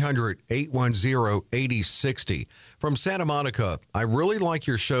 800-810-8060. From Santa Monica, I really like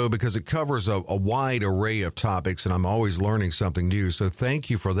your show because it covers a wide array of topics, and I'm always learning something new. So thank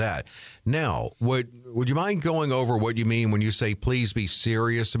you for that. Now, would you mind going over what you mean when you say please be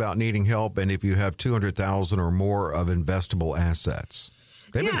serious about needing help, and if you have $200,000 or more of investable assets?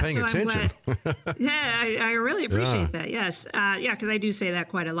 They've been paying attention. I really appreciate that. Yes. Because I do say that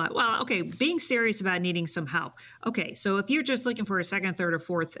quite a lot. Well, okay, being serious about needing some help. Okay, so if you're just looking for a second, third, or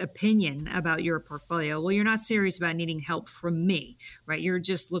fourth opinion about your portfolio, well, you're not serious about needing help from me, right? You're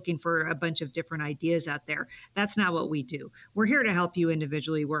just looking for a bunch of different ideas out there. That's not what we do. We're here to help you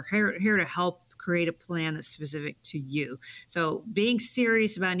individually. We're here to help create a plan that's specific to you. So being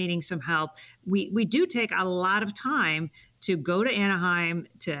serious about needing some help, we do take a lot of time to go to Anaheim,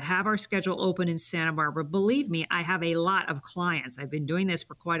 to have our schedule open in Santa Barbara. Believe me, I have a lot of clients. I've been doing this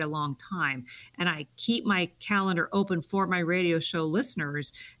for quite a long time, and I keep my calendar open for my radio show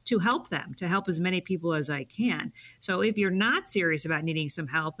listeners to help them, to help as many people as I can. So if you're not serious about needing some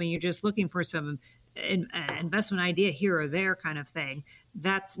help and you're just looking for some investment idea here or there kind of thing,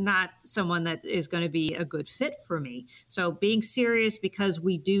 that's not someone that is going to be a good fit for me. So being serious, because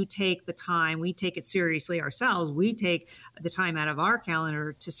we do take the time, we take it seriously ourselves, we take the time out of our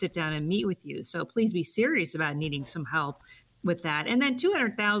calendar to sit down and meet with you. So please be serious about needing some help with that. And then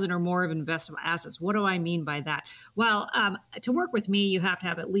 200,000 or more of investable assets. What do I mean by that? Well, to work with me, you have to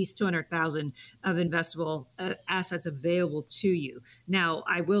have at least 200,000 of investable assets available to you. Now,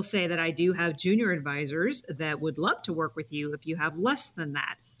 I will say that I do have junior advisors that would love to work with you if you have less than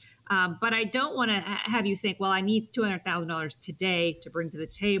that. But I don't want to have you think, well, I need $200,000 today to bring to the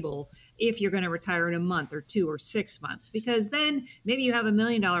table if you're going to retire in a month or 2 or 6 months, because then maybe you have $1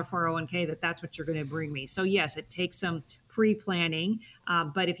 million 401k that's what you're going to bring me. So yes, it takes some pre-planning,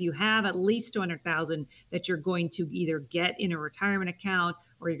 but if you have at least 200,000 that you're going to either get in a retirement account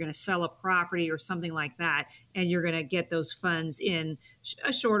or you're going to sell a property or something like that, and you're going to get those funds in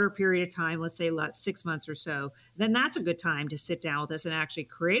a shorter period of time, let's say 6 months or so, then that's a good time to sit down with us and actually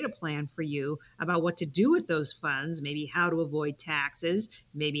create a plan for you about what to do with those funds, maybe how to avoid taxes,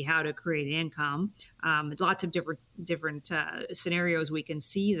 maybe how to create income. Lots of different scenarios we can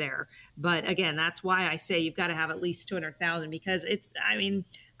see there. But again, that's why I say you've got to have at least 200,000, because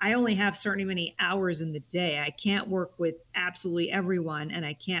I only have certain many hours in the day. I can't work with absolutely everyone, and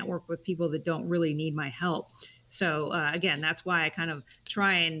I can't work with people that don't really need my help. So again, that's why I kind of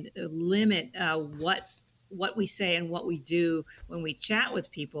try and limit what we say and what we do when we chat with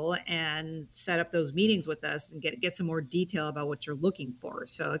people and set up those meetings with us and get some more detail about what you're looking for.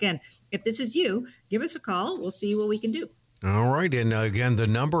 So again, if this is you, give us a call. We'll see what we can do. All right. And again, the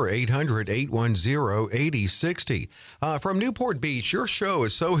number 800-810-8060. From Newport Beach, your show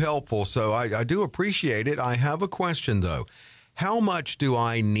is so helpful. So I do appreciate it. I have a question, though. How much do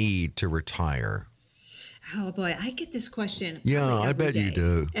I need to retire? Oh, boy, I get this question. Yeah, I bet you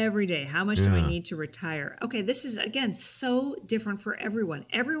do. Every day. How much do I need to retire? Okay, this is, again, so different for everyone.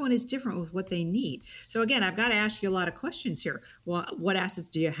 Everyone is different with what they need. So, again, I've got to ask you a lot of questions here. Well, what assets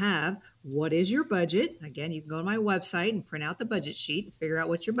do you have? What is your budget? Again, you can go to my website and print out the budget sheet and figure out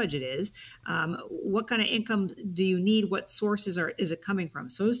what your budget is. What kind of income do you need? What sources is it coming from?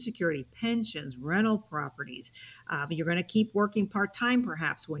 Social Security, pensions, rental properties. You're going to keep working part-time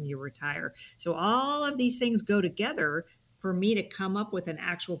perhaps when you retire. So all of these things go together for me to come up with an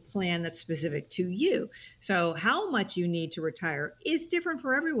actual plan that's specific to you. So how much you need to retire is different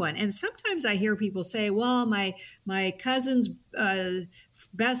for everyone. And sometimes I hear people say, well, my cousin's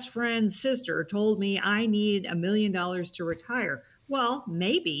best friend's sister told me I need $1 million to retire. Well,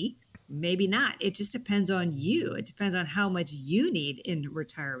 maybe Maybe not. It just depends on you. It depends on how much you need in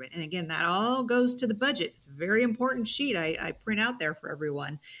retirement. And again, that all goes to the budget. It's a very important sheet I print out there for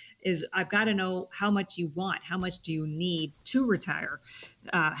everyone. Is I've got to know how much you want. How much do you need to retire?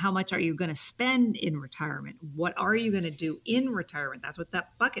 How much are you going to spend in retirement? What are you going to do in retirement? That's what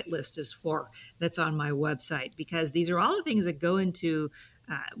that bucket list is for. That's on my website, because these are all the things that go into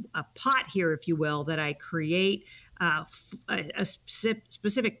a pot here, if you will, that I create a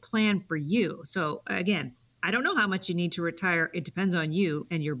specific plan for you. So again, I don't know how much you need to retire. It depends on you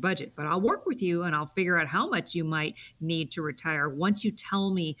and your budget, but I'll work with you and I'll figure out how much you might need to retire once you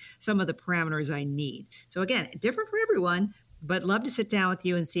tell me some of the parameters I need. So again, different for everyone, but love to sit down with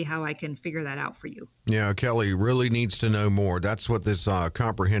you and see how I can figure that out for you. Yeah, Kelly really needs to know more. That's what this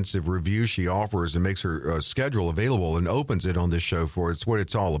comprehensive review she offers and makes her schedule available and opens it on this show for. It's what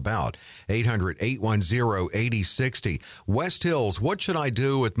it's all about. 800-810-8060. West Hills, what should I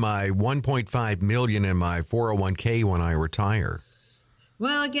do with my $1.5 million in my 401k when I retire?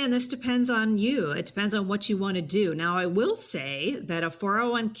 Well, again, this depends on you. It depends on what you want to do. Now, I will say that a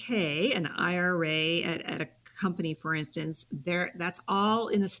 401k, an IRA at a company, for instance, that's all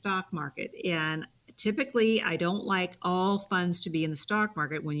in the stock market. And typically, I don't like all funds to be in the stock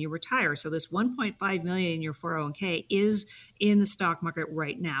market when you retire. So this 1.5 million in your 401k is in the stock market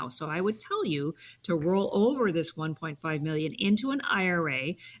right now. So I would tell you to roll over this 1.5 million into an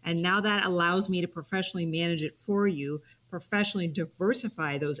IRA. And now that allows me to professionally manage it for you, professionally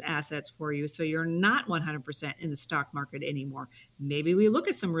diversify those assets for you, so you're not 100% in the stock market anymore. Maybe we look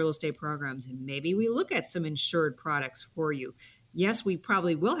at some real estate programs, and maybe we look at some insured products for you. Yes, we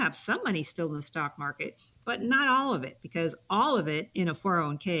probably will have some money still in the stock market, but not all of it, because all of it in a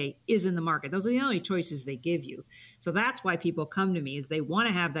 401k is in the market. Those are the only choices they give you. So that's why people come to me, is they want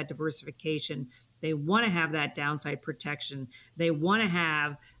to have that diversification. They want to have that downside protection. They want to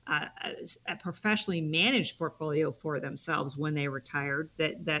have a professionally managed portfolio for themselves when they retired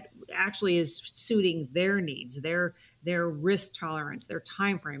that actually is suiting their needs, their risk tolerance, their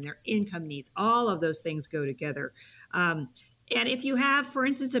time frame, their income needs. All of those things go together. And if you have, for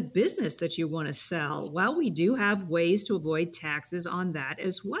instance, a business that you want to sell, well, we do have ways to avoid taxes on that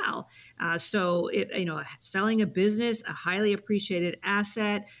as well. Selling a business, a highly appreciated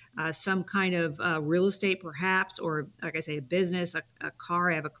asset, some kind of real estate perhaps, or like I say, a business, a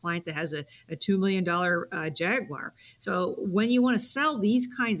car. I have a client that has a $2 million Jaguar. So when you want to sell these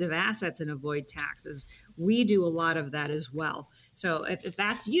kinds of assets and avoid taxes, we do a lot of that as well. So if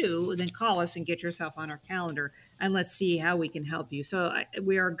that's you, then call us and get yourself on our calendar, and let's see how we can help you. So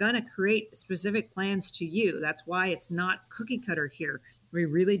we are going to create specific plans to you. That's why it's not cookie cutter here. We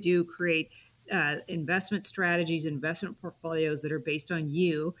really do create investment strategies, investment portfolios that are based on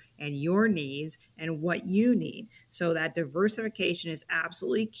you and your needs and what you need. So that diversification is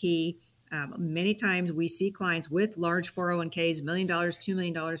absolutely key. Many times we see clients with large 401ks, $1 million, $2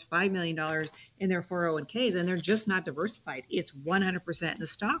 million, $5 million in their 401ks, and they're just not diversified. It's 100% in the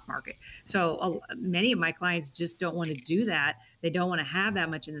stock market. So many of my clients just don't want to do that. They don't want to have that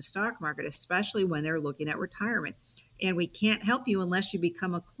much in the stock market, especially when they're looking at retirement. And we can't help you unless you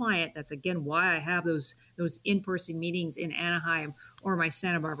become a client. That's, again, why I have those in-person meetings in Anaheim or my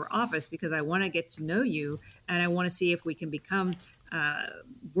Santa Barbara office, because I want to get to know you, and I want to see if we can become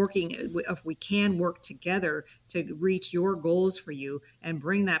if we can work together to reach your goals for you and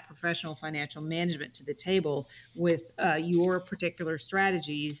bring that professional financial management to the table with your particular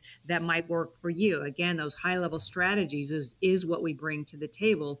strategies that might work for you. Again, those high-level strategies is what we bring to the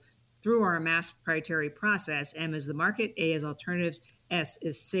table through our mass proprietary process. M is the market, A is alternatives, S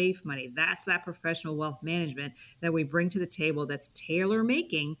is safe money. That's that professional wealth management that we bring to the table that's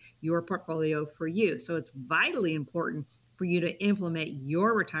tailor-making your portfolio for you. So it's vitally important for you to implement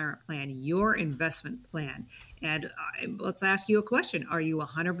your retirement plan, your investment plan. And let's ask you a question. Are you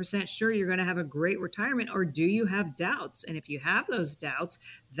 100% sure you're going to have a great retirement, or do you have doubts? And if you have those doubts,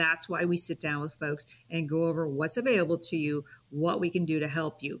 that's why we sit down with folks and go over what's available to you, what we can do to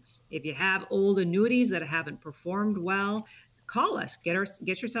help you. If you have old annuities that haven't performed well, call us,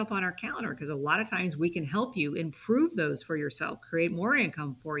 get yourself on our calendar, because a lot of times we can help you improve those for yourself, create more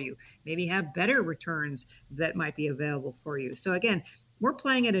income for you, maybe have better returns that might be available for you. So again, we're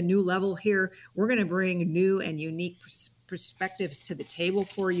playing at a new level here. We're going to bring new and unique perspectives to the table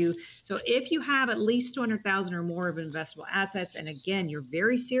for you. So if you have at least $200,000 or more of investable assets, and again, you're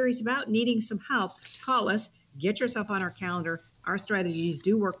very serious about needing some help, call us, get yourself on our calendar. Our strategies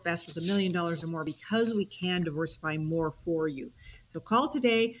do work best with $1 million or more because we can diversify more for you. So call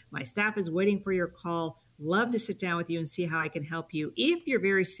today. My staff is waiting for your call. Love to sit down with you and see how I can help you if you're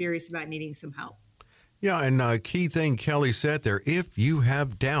very serious about needing some help. Yeah, and key thing Kelly said there, if you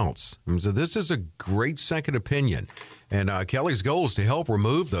have doubts. So this is a great second opinion. And Kelly's goal is to help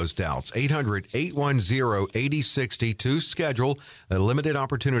remove those doubts. 800-810-8060 to schedule a limited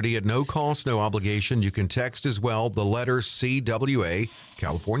opportunity at no cost, no obligation. You can text as well the letter CWA,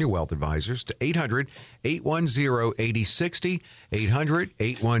 California Wealth Advisors, to 800-810-8060,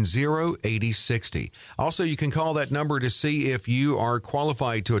 800-810-8060. Also, you can call that number to see if you are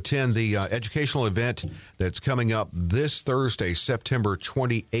qualified to attend the educational event that's coming up this Thursday, September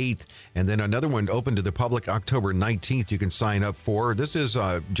 28th, and then another one open to the public October 19th. You can sign up for. This is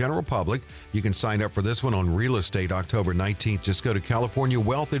general public. You can sign up for this one on real estate October 19th. Just go to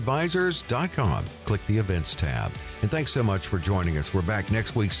CaliforniaWealthAdvisors.com. Click the events tab. And thanks so much for joining us. We're back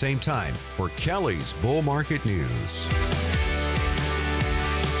next week, same time, for Kelly's Bull Market News.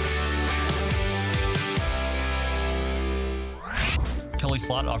 Kelly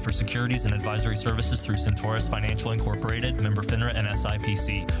Slott offers securities and advisory services through Centaurus Financial Incorporated, member FINRA and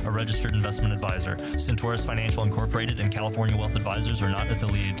SIPC, a registered investment advisor. Centaurus Financial Incorporated and California Wealth Advisors are not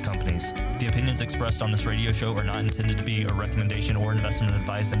affiliated companies. The opinions expressed on this radio show are not intended to be a recommendation or investment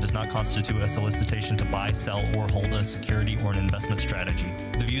advice and does not constitute a solicitation to buy, sell, or hold a security or an investment strategy.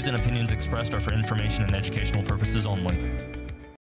 The views and opinions expressed are for information and educational purposes only.